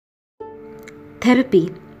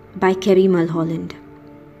Therapy by Kerry Mulholland.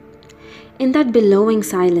 In that billowing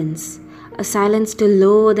silence, a silence to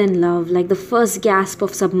loathe and love like the first gasp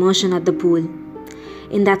of submersion at the pool.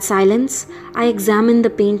 In that silence, I examine the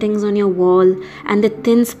paintings on your wall and the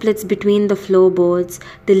thin splits between the floorboards,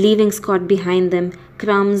 the leavings caught behind them,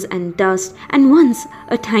 crumbs and dust, and once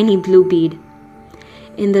a tiny blue bead.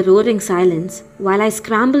 In the roaring silence, while I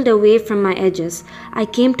scrambled away from my edges, I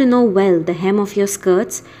came to know well the hem of your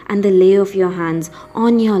skirts and the lay of your hands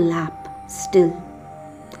on your lap, still.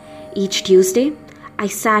 Each Tuesday, I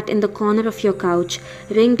sat in the corner of your couch,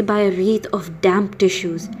 ringed by a wreath of damp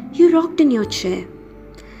tissues. You rocked in your chair.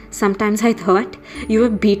 Sometimes I thought you were a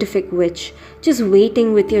beatific witch, just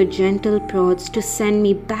waiting with your gentle prods to send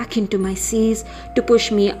me back into my seas, to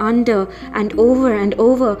push me under and over and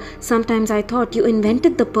over. Sometimes I thought you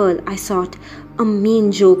invented the pearl I sought, a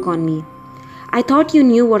mean joke on me. I thought you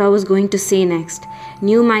knew what I was going to say next,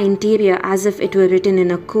 knew my interior as if it were written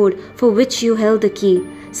in a code for which you held the key.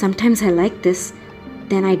 Sometimes I liked this,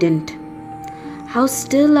 then I didn't. How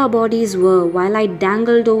still our bodies were while I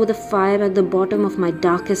dangled over the fire at the bottom of my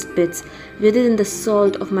darkest pits, writhed in the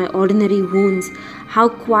salt of my ordinary wounds. How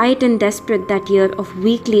quiet and desperate that year of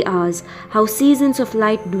weekly hours, how seasons of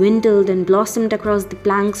light dwindled and blossomed across the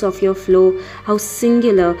planks of your floor, how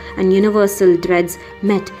singular and universal dreads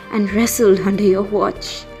met and wrestled under your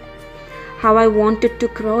watch. How I wanted to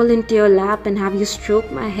crawl into your lap and have you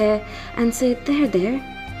stroke my hair and say, "There, there,"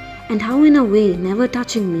 and how in a way, never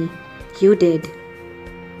touching me, you did.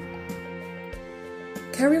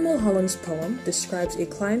 Kerry Mulholland's poem describes a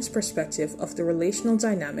client's perspective of the relational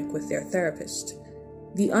dynamic with their therapist.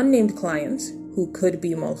 The unnamed client, who could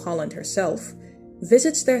be Mulholland herself,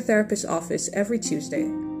 visits their therapist's office every Tuesday,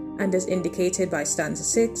 and as indicated by stanza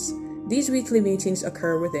 6, these weekly meetings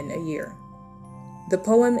occur within a year. The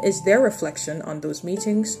poem is their reflection on those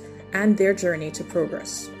meetings and their journey to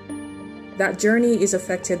progress. That journey is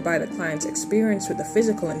affected by the client's experience with the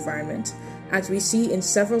physical environment, as we see in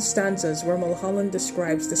several stanzas where Mulholland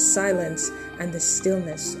describes the silence and the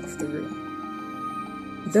stillness of the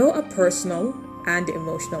room. Though a personal and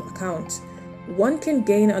emotional account, one can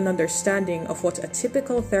gain an understanding of what a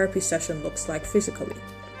typical therapy session looks like physically.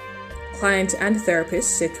 Client and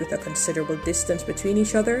therapist sit with a considerable distance between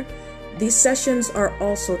each other. These sessions are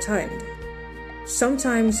also timed.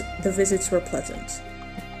 Sometimes the visits were pleasant,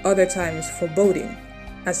 other times foreboding,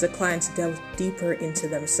 as the clients delved deeper into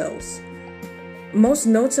themselves. Most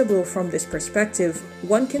notable from this perspective,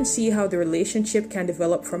 one can see how the relationship can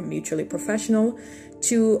develop from mutually professional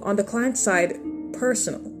to, on the client side,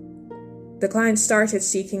 personal. The client started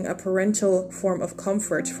seeking a parental form of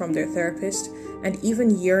comfort from their therapist and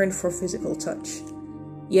even yearned for physical touch.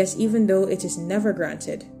 Yet, even though it is never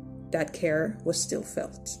granted, that care was still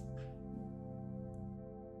felt.